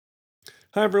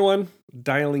Hi everyone,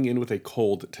 dialing in with a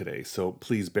cold today, so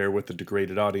please bear with the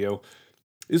degraded audio.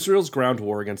 Israel's ground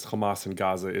war against Hamas in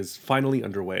Gaza is finally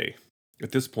underway.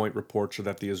 At this point, reports are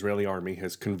that the Israeli army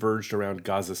has converged around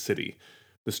Gaza City,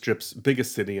 the strip's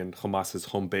biggest city and Hamas's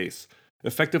home base,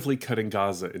 effectively cutting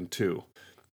Gaza in two.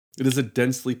 It is a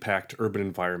densely packed urban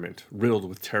environment, riddled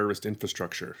with terrorist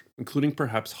infrastructure, including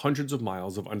perhaps hundreds of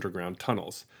miles of underground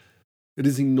tunnels. It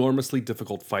is enormously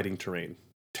difficult fighting terrain,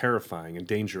 terrifying and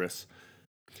dangerous.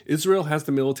 Israel has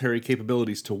the military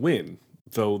capabilities to win,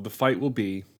 though the fight will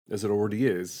be, as it already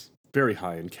is, very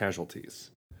high in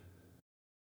casualties.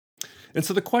 And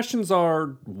so the questions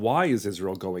are, why is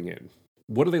Israel going in?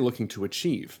 What are they looking to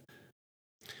achieve?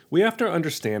 We have to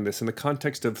understand this in the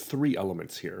context of three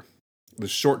elements here: the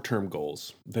short term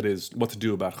goals, that is, what to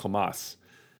do about Hamas,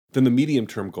 then the medium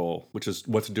term goal, which is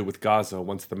what to do with Gaza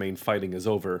once the main fighting is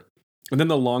over, and then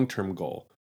the long term goal,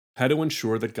 how to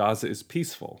ensure that Gaza is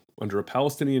peaceful under a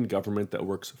Palestinian government that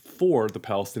works for the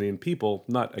Palestinian people,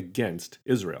 not against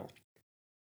Israel.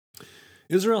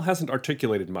 Israel hasn't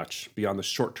articulated much beyond the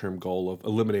short term goal of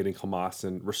eliminating Hamas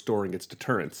and restoring its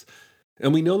deterrence,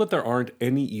 and we know that there aren't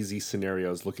any easy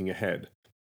scenarios looking ahead.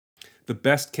 The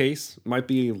best case might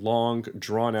be a long,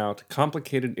 drawn out,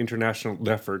 complicated international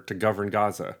effort to govern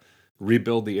Gaza,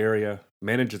 rebuild the area,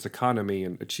 manage its economy,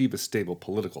 and achieve a stable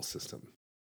political system.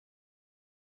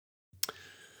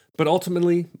 But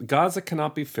ultimately, Gaza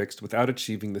cannot be fixed without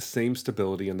achieving the same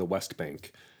stability in the West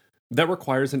Bank. That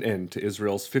requires an end to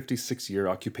Israel's 56-year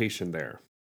occupation there.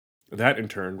 That, in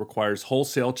turn, requires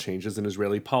wholesale changes in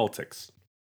Israeli politics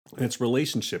and its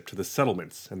relationship to the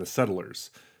settlements and the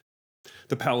settlers.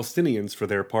 The Palestinians, for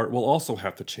their part, will also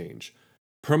have to change,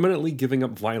 permanently giving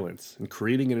up violence and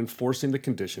creating and enforcing the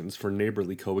conditions for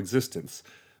neighborly coexistence,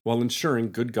 while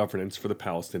ensuring good governance for the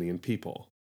Palestinian people.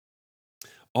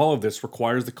 All of this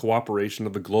requires the cooperation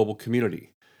of the global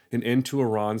community, an end to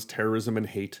Iran's terrorism and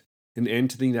hate, an end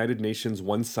to the United Nations'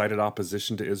 one sided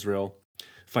opposition to Israel,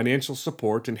 financial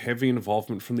support and heavy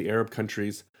involvement from the Arab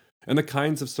countries, and the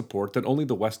kinds of support that only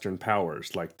the Western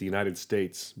powers, like the United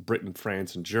States, Britain,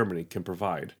 France, and Germany, can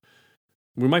provide.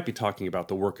 We might be talking about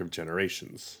the work of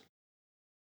generations.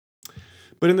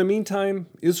 But in the meantime,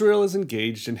 Israel is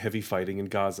engaged in heavy fighting in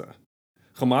Gaza.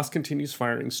 Hamas continues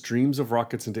firing streams of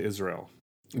rockets into Israel.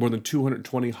 More than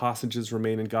 220 hostages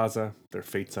remain in Gaza, their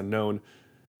fates unknown.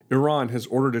 Iran has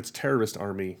ordered its terrorist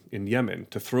army in Yemen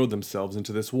to throw themselves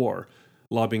into this war,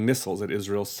 lobbing missiles at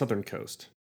Israel's southern coast.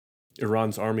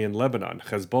 Iran's army in Lebanon,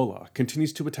 Hezbollah,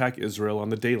 continues to attack Israel on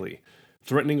the daily,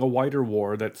 threatening a wider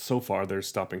war that so far they're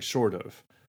stopping short of.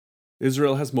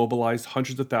 Israel has mobilized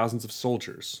hundreds of thousands of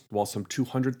soldiers, while some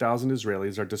 200,000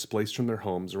 Israelis are displaced from their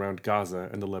homes around Gaza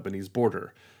and the Lebanese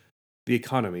border. The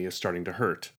economy is starting to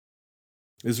hurt.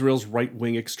 Israel's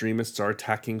right-wing extremists are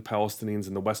attacking Palestinians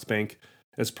in the West Bank,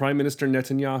 as Prime Minister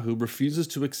Netanyahu refuses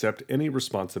to accept any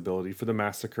responsibility for the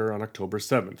massacre on October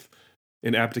 7th,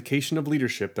 an abdication of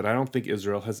leadership that I don't think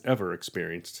Israel has ever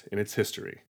experienced in its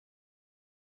history.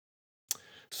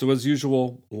 So as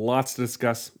usual, lots to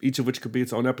discuss, each of which could be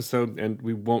its own episode, and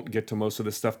we won't get to most of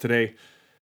this stuff today.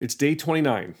 It's day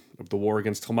 29 of the war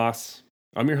against Hamas.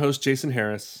 I'm your host, Jason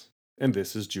Harris, and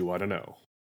this is Jew I Don't Know.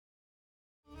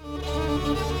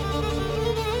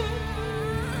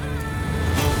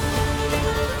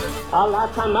 על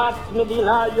הקמת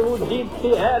מדינה יהודית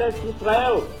בארץ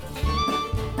ישראל.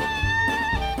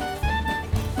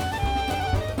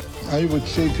 I would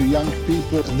say to young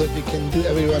people that we can do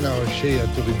everyone our share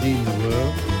to redeem the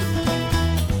world.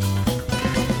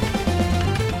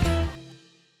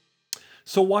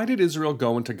 So why did Israel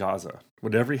go into Gaza,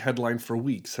 when every headline for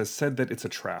weeks has said that it's a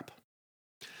trap?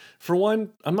 For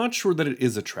one, I'm not sure that it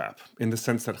is a trap, in the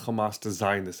sense that Hamas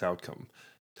designed this outcome.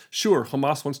 Sure,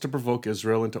 Hamas wants to provoke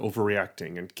Israel into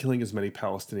overreacting and killing as many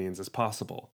Palestinians as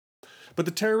possible. But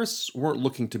the terrorists weren't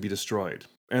looking to be destroyed,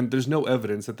 and there's no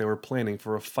evidence that they were planning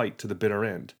for a fight to the bitter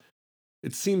end.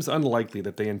 It seems unlikely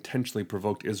that they intentionally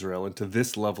provoked Israel into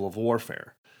this level of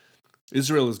warfare.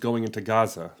 Israel is going into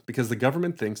Gaza because the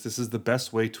government thinks this is the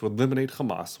best way to eliminate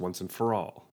Hamas once and for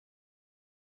all.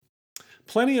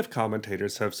 Plenty of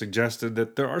commentators have suggested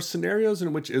that there are scenarios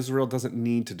in which Israel doesn't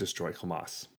need to destroy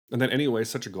Hamas, and that anyway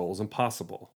such a goal is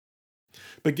impossible.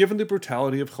 But given the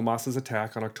brutality of Hamas's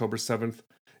attack on October 7th,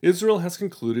 Israel has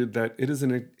concluded that it is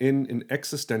in an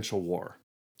existential war,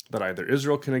 that either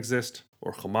Israel can exist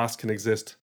or Hamas can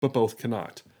exist, but both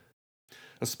cannot.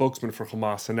 A spokesman for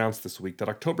Hamas announced this week that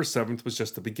October 7th was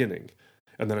just the beginning,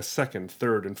 and that a second,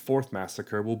 third, and fourth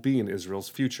massacre will be in Israel's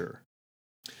future.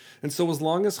 And so as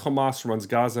long as Hamas runs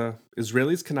Gaza,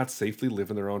 Israelis cannot safely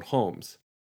live in their own homes.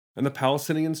 and the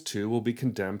Palestinians too will be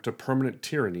condemned to permanent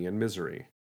tyranny and misery.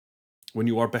 When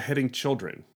you are beheading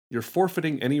children, you're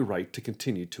forfeiting any right to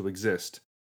continue to exist.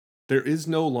 There is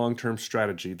no long-term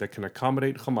strategy that can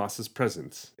accommodate Hamas's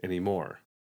presence anymore.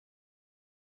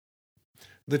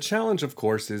 The challenge, of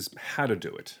course, is how to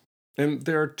do it. And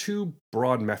there are two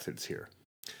broad methods here.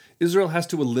 Israel has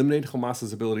to eliminate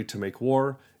Hamas's ability to make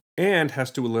war, and has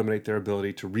to eliminate their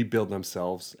ability to rebuild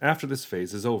themselves after this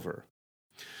phase is over.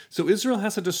 So Israel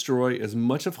has to destroy as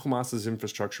much of Hamas's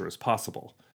infrastructure as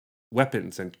possible.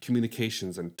 Weapons and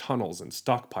communications and tunnels and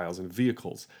stockpiles and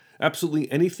vehicles,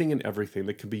 absolutely anything and everything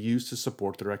that can be used to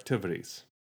support their activities.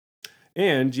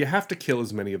 And you have to kill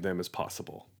as many of them as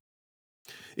possible.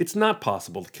 It's not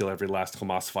possible to kill every last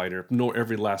Hamas fighter, nor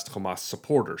every last Hamas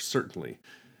supporter, certainly.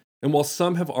 And while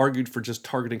some have argued for just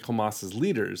targeting Hamas's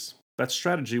leaders, that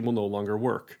strategy will no longer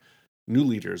work. New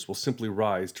leaders will simply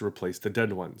rise to replace the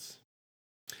dead ones.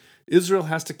 Israel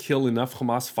has to kill enough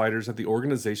Hamas fighters that the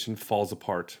organization falls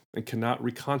apart and cannot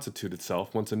reconstitute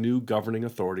itself once a new governing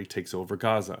authority takes over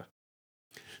Gaza.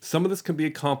 Some of this can be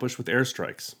accomplished with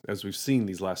airstrikes, as we've seen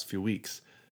these last few weeks,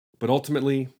 but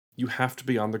ultimately, you have to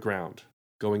be on the ground,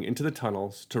 going into the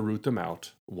tunnels to root them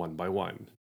out one by one.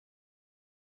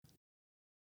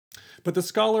 But the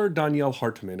scholar Danielle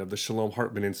Hartman of the Shalom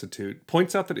Hartman Institute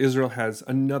points out that Israel has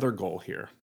another goal here: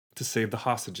 to save the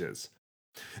hostages.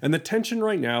 And the tension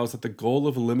right now is that the goal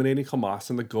of eliminating Hamas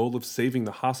and the goal of saving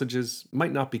the hostages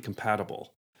might not be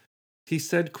compatible. He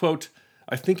said, quote,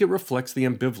 "I think it reflects the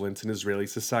ambivalence in Israeli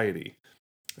society.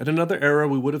 At another era,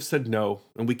 we would have said no,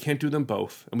 and we can't do them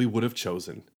both, and we would have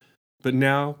chosen. But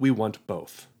now we want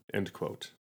both," end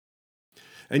quote.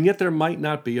 And yet there might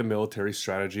not be a military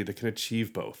strategy that can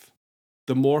achieve both.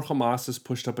 The more Hamas is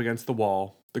pushed up against the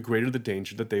wall, the greater the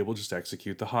danger that they will just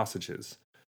execute the hostages.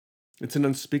 It's an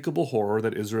unspeakable horror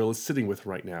that Israel is sitting with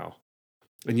right now.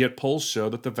 And yet polls show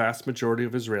that the vast majority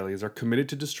of Israelis are committed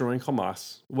to destroying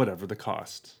Hamas, whatever the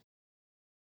cost.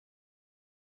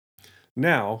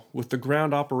 Now, with the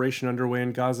ground operation underway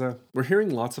in Gaza, we're hearing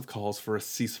lots of calls for a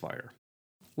ceasefire.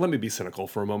 Let me be cynical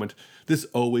for a moment. This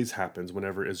always happens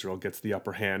whenever Israel gets the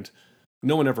upper hand.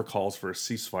 No one ever calls for a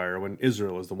ceasefire when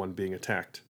Israel is the one being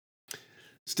attacked.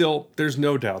 Still, there's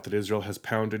no doubt that Israel has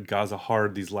pounded Gaza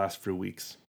hard these last few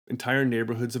weeks. Entire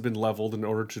neighborhoods have been leveled in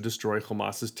order to destroy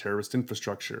Hamas's terrorist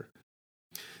infrastructure.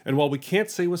 And while we can't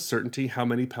say with certainty how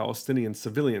many Palestinian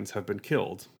civilians have been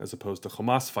killed, as opposed to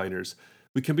Hamas fighters,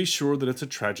 we can be sure that it's a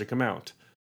tragic amount.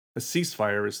 A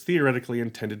ceasefire is theoretically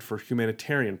intended for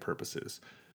humanitarian purposes,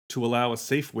 to allow a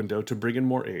safe window to bring in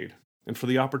more aid, and for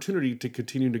the opportunity to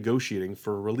continue negotiating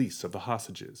for a release of the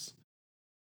hostages.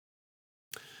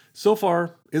 So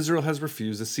far, Israel has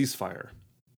refused a ceasefire.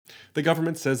 The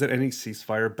government says that any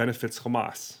ceasefire benefits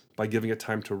Hamas by giving it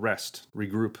time to rest,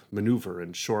 regroup, maneuver,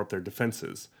 and shore up their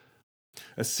defenses.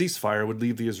 A ceasefire would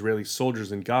leave the Israeli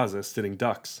soldiers in Gaza sitting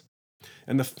ducks,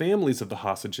 and the families of the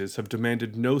hostages have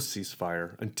demanded no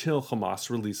ceasefire until Hamas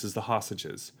releases the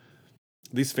hostages.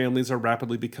 These families are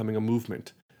rapidly becoming a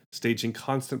movement, staging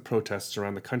constant protests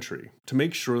around the country to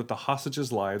make sure that the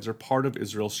hostages' lives are part of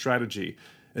Israel's strategy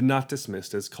and not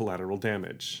dismissed as collateral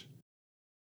damage.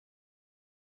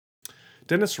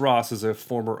 Dennis Ross is a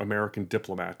former American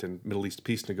diplomat and Middle East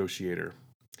peace negotiator.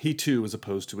 He too is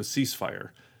opposed to a ceasefire.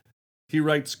 He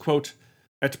writes, quote,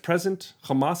 "At present,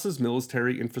 Hamas's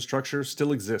military infrastructure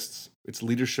still exists, its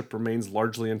leadership remains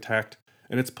largely intact,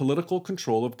 and its political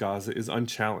control of Gaza is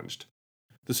unchallenged.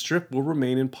 The Strip will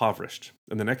remain impoverished,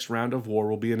 and the next round of war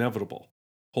will be inevitable,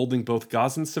 holding both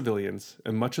Gazan civilians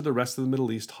and much of the rest of the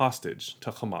Middle East hostage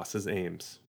to Hamas's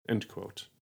aims." End quote.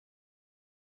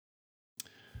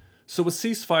 So a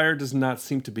ceasefire does not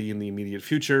seem to be in the immediate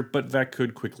future, but that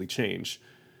could quickly change.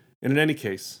 And in any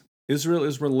case, Israel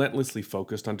is relentlessly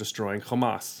focused on destroying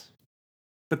Hamas.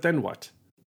 But then what?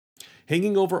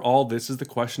 Hanging over all this is the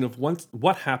question of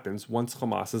what happens once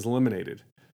Hamas is eliminated.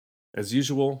 As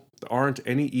usual, there aren't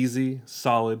any easy,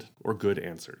 solid, or good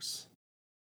answers.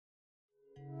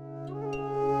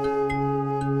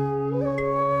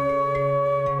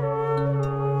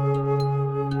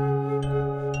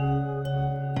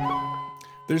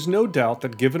 There's no doubt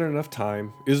that given enough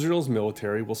time, Israel's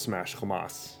military will smash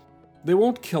Hamas. They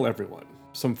won't kill everyone.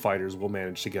 Some fighters will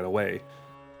manage to get away.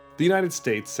 The United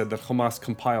States said that Hamas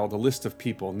compiled a list of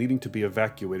people needing to be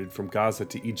evacuated from Gaza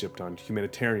to Egypt on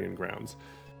humanitarian grounds,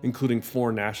 including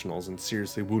foreign nationals and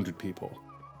seriously wounded people.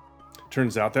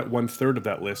 Turns out that 1/3 of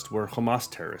that list were Hamas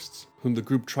terrorists, whom the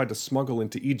group tried to smuggle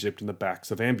into Egypt in the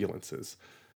backs of ambulances.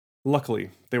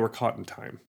 Luckily, they were caught in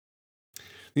time.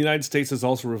 The United States has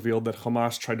also revealed that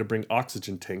Hamas tried to bring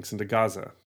oxygen tanks into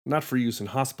Gaza, not for use in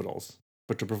hospitals,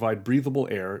 but to provide breathable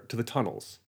air to the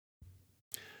tunnels.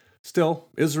 Still,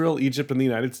 Israel, Egypt, and the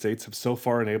United States have so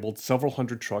far enabled several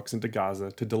hundred trucks into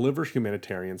Gaza to deliver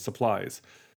humanitarian supplies.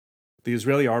 The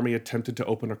Israeli army attempted to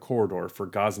open a corridor for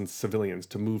Gazan civilians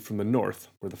to move from the north,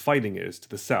 where the fighting is, to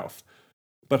the south,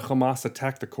 but Hamas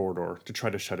attacked the corridor to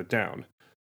try to shut it down.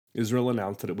 Israel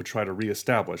announced that it would try to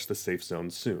re-establish the safe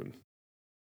zone soon.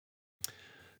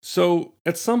 So,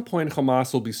 at some point,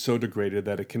 Hamas will be so degraded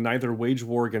that it can neither wage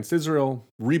war against Israel,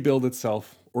 rebuild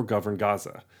itself, or govern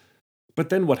Gaza. But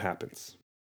then what happens?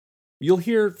 You'll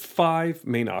hear 5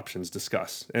 main options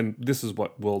discussed, and this is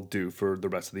what we'll do for the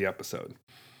rest of the episode.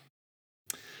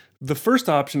 The first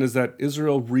option is that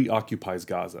Israel reoccupies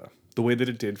Gaza, the way that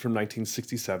it did from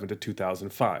 1967 to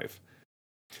 2005.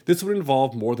 This would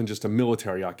involve more than just a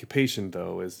military occupation,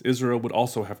 though, as Israel would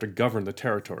also have to govern the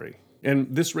territory.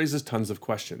 And this raises tons of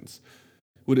questions.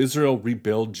 Would Israel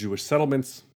rebuild Jewish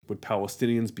settlements? Would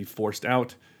Palestinians be forced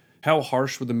out? How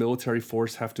harsh would the military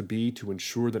force have to be to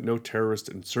ensure that no terrorist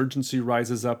insurgency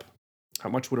rises up? How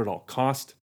much would it all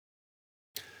cost?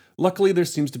 Luckily, there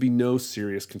seems to be no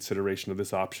serious consideration of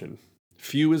this option.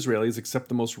 Few Israelis, except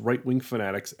the most right-wing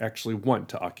fanatics, actually want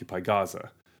to occupy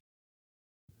Gaza.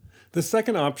 The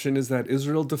second option is that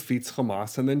Israel defeats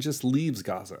Hamas and then just leaves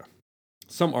Gaza.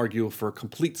 Some argue for a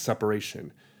complete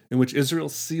separation, in which Israel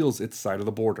seals its side of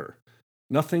the border.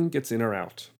 Nothing gets in or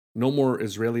out. No more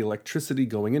Israeli electricity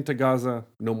going into Gaza,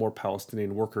 no more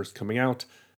Palestinian workers coming out.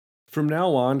 From now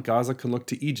on, Gaza can look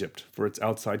to Egypt for its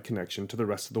outside connection to the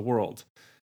rest of the world.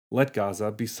 Let Gaza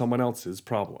be someone else's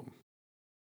problem.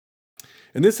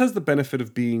 And this has the benefit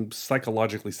of being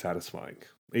psychologically satisfying.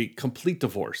 A complete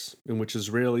divorce, in which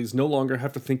Israelis no longer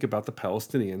have to think about the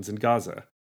Palestinians in Gaza.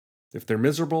 If they're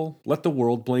miserable, let the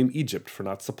world blame Egypt for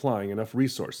not supplying enough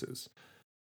resources.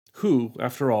 Who,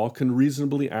 after all, can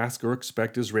reasonably ask or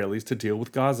expect Israelis to deal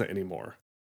with Gaza anymore?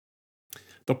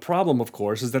 The problem, of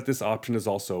course, is that this option is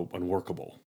also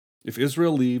unworkable. If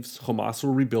Israel leaves, Hamas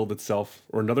will rebuild itself,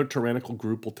 or another tyrannical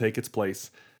group will take its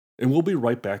place, and we'll be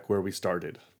right back where we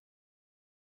started.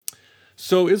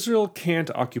 So Israel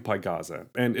can't occupy Gaza,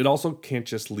 and it also can't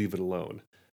just leave it alone.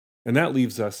 And that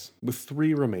leaves us with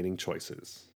 3 remaining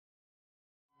choices.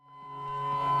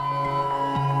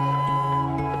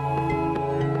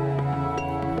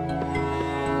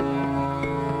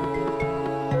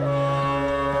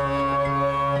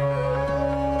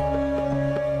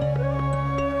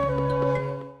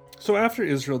 So after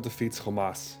Israel defeats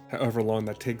Hamas, however long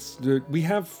that takes, we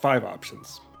have 5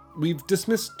 options. We've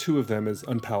dismissed 2 of them as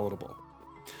unpalatable.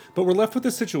 But we're left with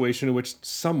a situation in which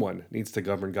someone needs to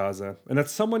govern Gaza, and that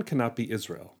someone cannot be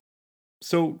Israel.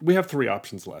 So we have 3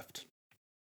 options left.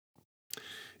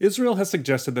 Israel has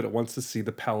suggested that it wants to see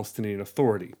the Palestinian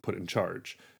Authority put in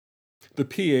charge. The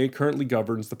PA currently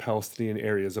governs the Palestinian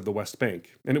areas of the West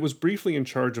Bank, and it was briefly in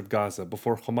charge of Gaza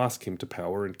before Hamas came to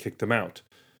power and kicked them out.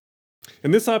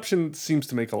 And this option seems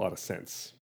to make a lot of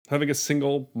sense. Having a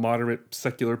single, moderate,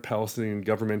 secular Palestinian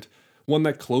government, one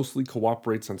that closely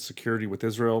cooperates on security with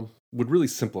Israel, would really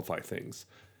simplify things.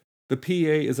 The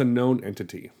PA is a known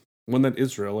entity, one that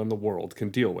Israel and the world can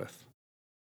deal with.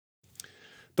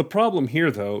 The problem here,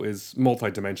 though, is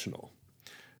multidimensional.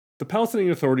 The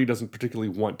Palestinian Authority doesn't particularly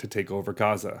want to take over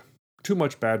Gaza. Too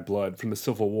much bad blood from the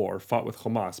civil war fought with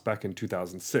Hamas back in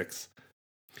 2006.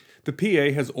 The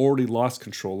PA has already lost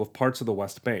control of parts of the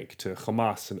West Bank to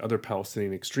Hamas and other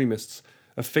Palestinian extremists,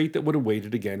 a fate that would await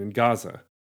it again in Gaza.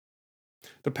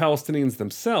 The Palestinians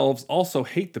themselves also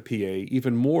hate the PA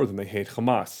even more than they hate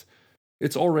Hamas.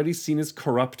 It's already seen as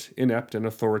corrupt, inept, and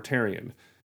authoritarian.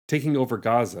 Taking over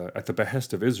Gaza at the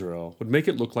behest of Israel would make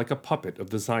it look like a puppet of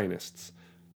the Zionists.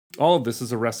 All of this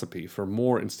is a recipe for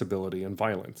more instability and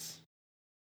violence.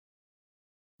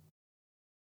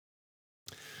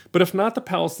 But if not the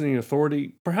Palestinian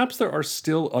Authority, perhaps there are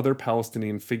still other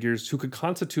Palestinian figures who could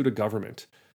constitute a government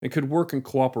and could work in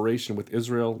cooperation with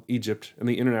Israel, Egypt, and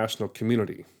the international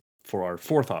community, for our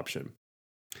 4th option.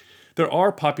 There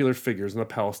are popular figures on the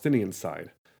Palestinian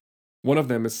side. One of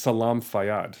them is Salam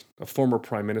Fayyad, a former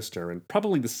prime minister and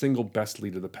probably the single best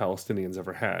leader the Palestinians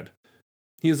ever had.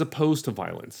 He is opposed to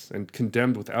violence and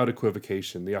condemned without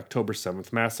equivocation the October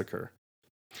 7th massacre.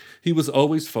 He was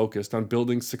always focused on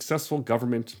building successful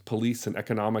government, police, and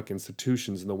economic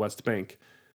institutions in the West Bank,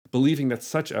 believing that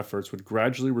such efforts would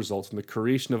gradually result in the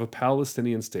creation of a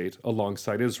Palestinian state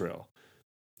alongside Israel.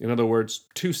 In other words,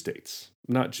 2 states,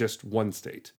 not just 1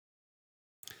 state.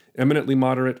 Eminently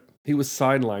moderate, he was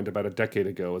sidelined about a decade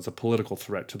ago as a political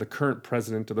threat to the current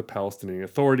president of the Palestinian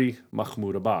Authority,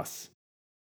 Mahmoud Abbas.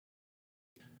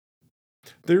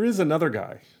 There is another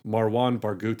guy, Marwan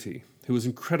Barghouti, who is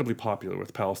incredibly popular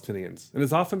with Palestinians and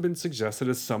has often been suggested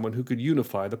as someone who could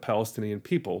unify the Palestinian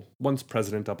people once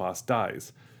President Abbas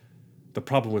dies. The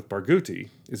problem with Barghouti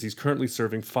is he's currently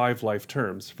serving 5 life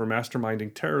terms for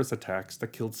masterminding terrorist attacks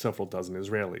that killed several dozen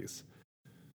Israelis.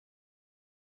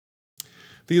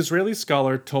 The Israeli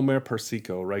scholar Tomer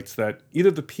Persiko writes that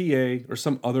either the PA or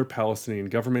some other Palestinian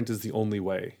government is the only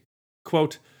way.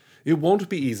 Quote, "It won't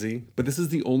be easy, but this is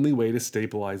the only way to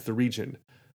stabilize the region.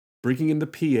 Bringing in the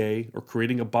PA or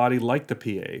creating a body like the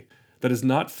PA that is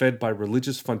not fed by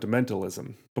religious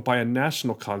fundamentalism, but by a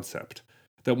national concept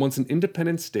that wants an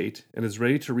independent state and is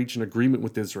ready to reach an agreement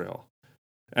with Israel.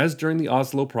 As during the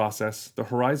Oslo process, the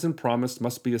horizon promised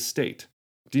must be a state,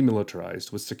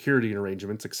 demilitarized with security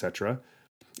arrangements, etc.,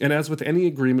 and as with any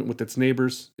agreement with its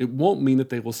neighbors, it won't mean that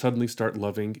they will suddenly start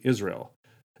loving Israel.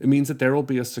 It means that there will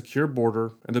be a secure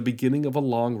border and the beginning of a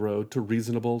long road to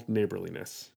reasonable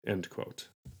neighborliness." End quote.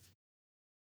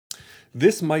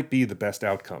 This might be the best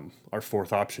outcome, our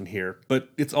fourth option here, but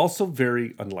it's also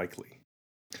very unlikely.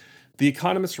 The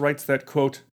Economist writes that,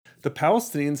 quote, "The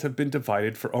Palestinians have been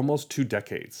divided for almost 2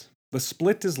 decades. The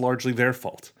split is largely their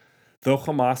fault. Though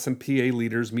Hamas and PA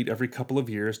leaders meet every couple of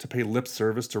years to pay lip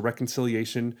service to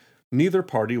reconciliation, neither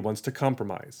party wants to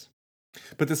compromise.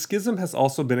 But the schism has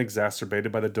also been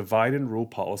exacerbated by the divide and rule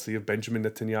policy of Benjamin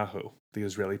Netanyahu, the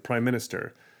Israeli prime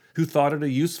minister, who thought it a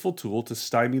useful tool to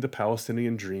stymie the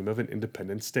Palestinian dream of an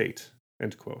independent state."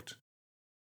 End quote.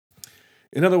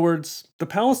 In other words, the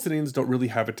Palestinians don't really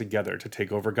have it together to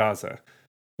take over Gaza,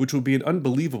 which would be an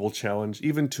unbelievable challenge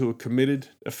even to a committed,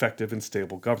 effective, and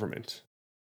stable government.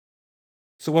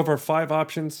 So of our 5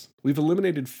 options, we've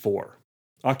eliminated 4: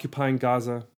 occupying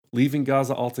Gaza, leaving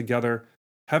Gaza altogether,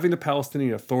 having the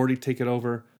Palestinian Authority take it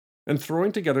over, and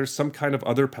throwing together some kind of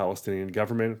other Palestinian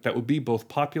government that would be both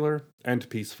popular and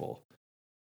peaceful.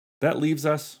 That leaves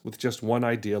us with just one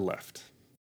idea left.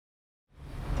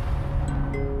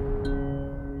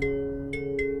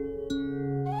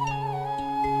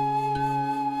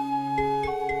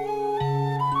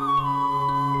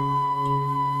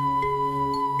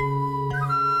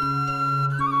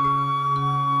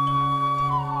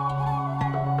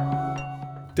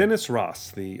 Dennis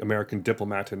Ross, the American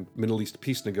diplomat and Middle East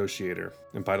peace negotiator,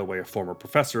 and by the way, a former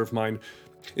professor of mine,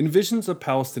 envisions a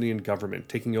Palestinian government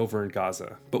taking over in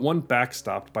Gaza, but one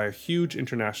backstopped by a huge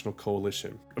international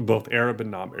coalition of both Arab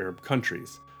and non-Arab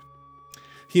countries.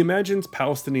 He imagines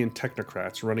Palestinian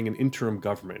technocrats running an interim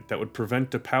government that would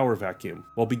prevent a power vacuum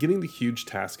while beginning the huge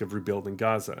task of rebuilding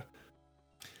Gaza.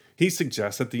 He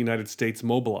suggests that the United States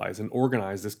mobilize and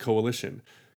organize this coalition,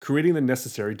 creating the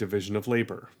necessary division of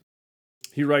labor.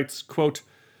 He writes, quote,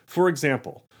 "For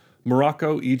example,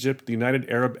 Morocco, Egypt, the United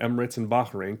Arab Emirates, and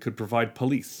Bahrain could provide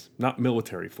police, not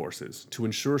military forces, to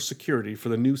ensure security for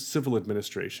the new civil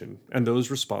administration and those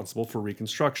responsible for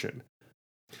reconstruction.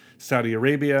 Saudi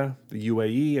Arabia, the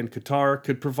UAE, and Qatar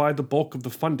could provide the bulk of the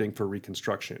funding for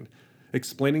reconstruction,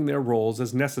 explaining their roles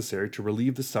as necessary to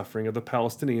relieve the suffering of the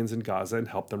Palestinians in Gaza and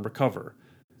help them recover.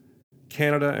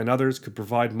 Canada and others could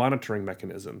provide monitoring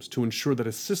mechanisms to ensure that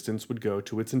assistance would go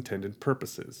to its intended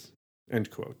purposes." End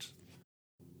quote.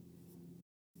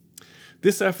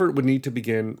 This effort would need to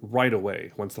begin right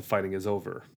away once the fighting is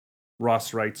over.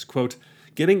 Ross writes, quote,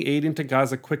 "Getting aid into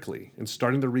Gaza quickly and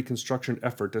starting the reconstruction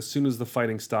effort as soon as the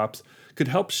fighting stops could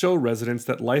help show residents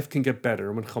that life can get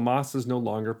better when Hamas is no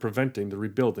longer preventing the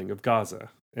rebuilding of Gaza."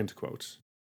 End quote.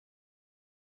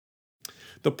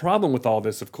 The problem with all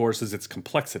this, of course, is its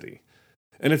complexity.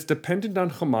 And it's dependent on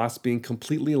Hamas being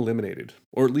completely eliminated,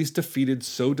 or at least defeated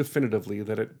so definitively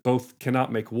that it both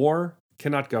cannot make war,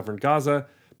 cannot govern Gaza,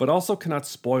 but also cannot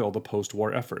spoil the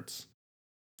post-war efforts.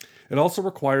 It also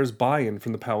requires buy-in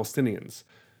from the Palestinians,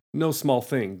 no small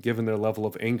thing given their level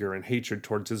of anger and hatred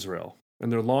towards Israel,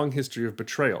 and their long history of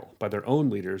betrayal by their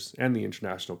own leaders and the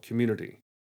international community.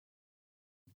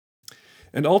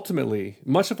 And ultimately,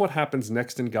 much of what happens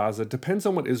next in Gaza depends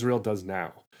on what Israel does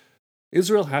now.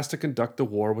 Israel has to conduct the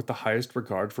war with the highest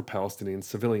regard for Palestinian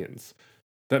civilians.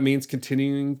 That means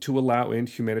continuing to allow in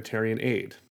humanitarian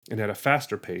aid, and at a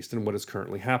faster pace than what is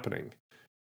currently happening.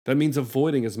 That means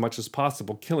avoiding as much as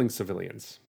possible killing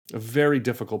civilians, a very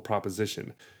difficult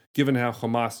proposition, given how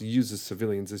Hamas uses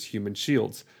civilians as human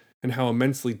shields, and how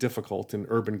immensely difficult an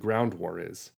urban ground war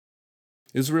is.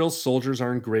 Israel's soldiers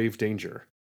are in grave danger,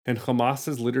 and Hamas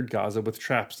has littered Gaza with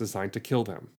traps designed to kill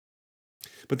them.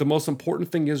 But the most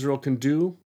important thing Israel can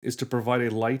do is to provide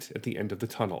a light at the end of the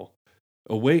tunnel,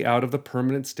 a way out of the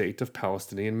permanent state of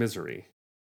Palestinian misery.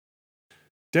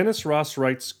 Dennis Ross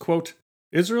writes, quote,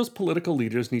 Israel's political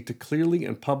leaders need to clearly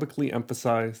and publicly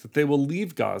emphasize that they will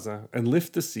leave Gaza and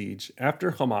lift the siege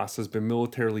after Hamas has been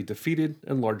militarily defeated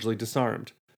and largely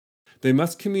disarmed. They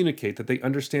must communicate that they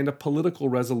understand a political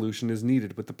resolution is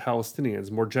needed with the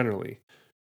Palestinians more generally.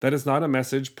 That is not a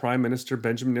message Prime Minister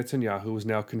Benjamin Netanyahu is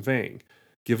now conveying,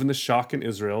 given the shock in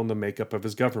Israel and the makeup of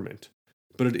his government.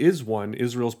 But it is one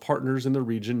Israel's partners in the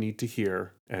region need to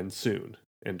hear, and soon.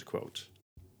 End quote.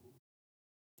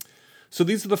 So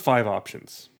these are the 5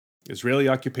 options: Israeli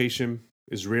occupation,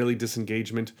 Israeli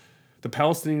disengagement, the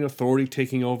Palestinian Authority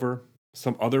taking over,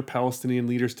 some other Palestinian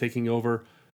leaders taking over,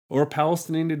 or a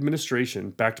Palestinian administration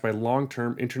backed by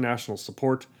long-term international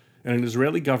support and an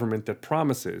Israeli government that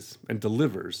promises and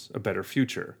delivers a better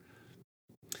future.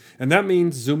 And that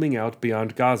means zooming out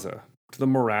beyond Gaza, to the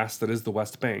morass that is the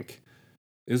West Bank.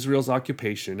 Israel's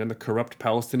occupation and the corrupt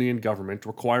Palestinian government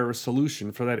require a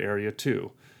solution for that area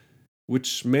too,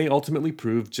 which may ultimately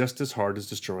prove just as hard as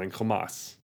destroying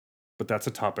Hamas. But that's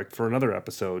a topic for another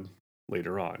episode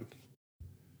later on.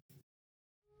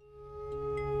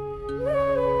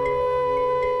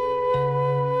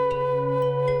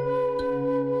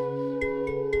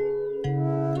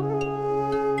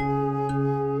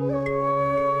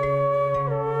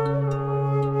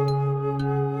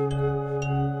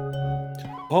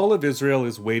 All of Israel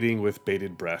is waiting with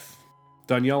bated breath.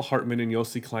 Danielle Hartman and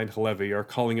Yossi Klein Halevi are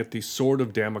calling it the sword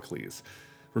of Damocles,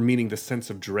 meaning the sense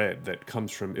of dread that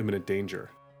comes from imminent danger.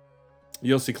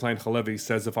 Yossi Klein Halevi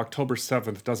says if October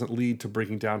 7th doesn't lead to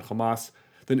bringing down Hamas,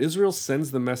 then Israel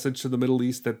sends the message to the Middle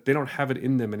East that they don't have it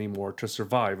in them anymore to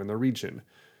survive in the region.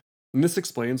 And this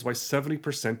explains why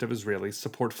 70% of Israelis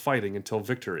support fighting until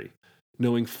victory,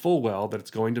 knowing full well that it's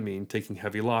going to mean taking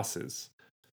heavy losses.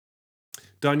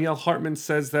 Danielle Hartman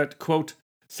says that, quote,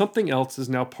 something else is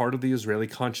now part of the Israeli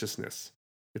consciousness.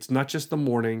 It's not just the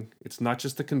mourning, it's not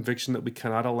just the conviction that we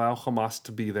cannot allow Hamas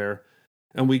to be there,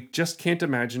 and we just can't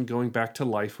imagine going back to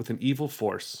life with an evil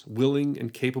force, willing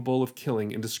and capable of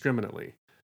killing indiscriminately.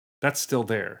 That's still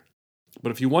there.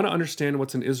 But if you want to understand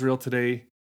what's in Israel today,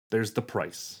 there's the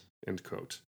price, end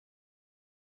quote.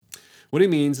 What he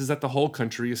means is that the whole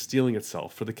country is steeling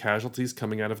itself for the casualties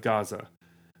coming out of Gaza.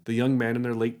 The young men in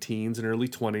their late teens and early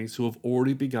 20s who have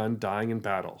already begun dying in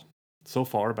battle. So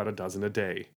far, about a dozen a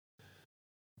day.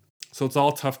 So it's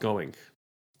all tough going.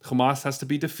 Hamas has to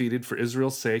be defeated for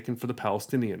Israel's sake and for the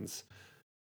Palestinians.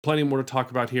 Plenty more to talk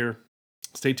about here.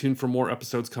 Stay tuned for more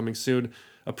episodes coming soon.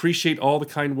 Appreciate all the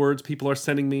kind words people are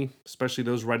sending me, especially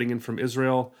those writing in from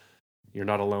Israel. You're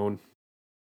not alone.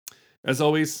 As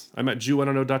always, I'm at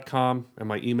JewIDon'tKnow.com, and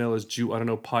my email is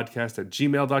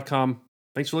JewIDon'tKnowPodcast@gmail.com.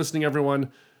 Thanks for listening,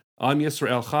 everyone. Am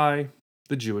Yisrael Chai,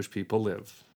 the Jewish people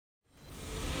live.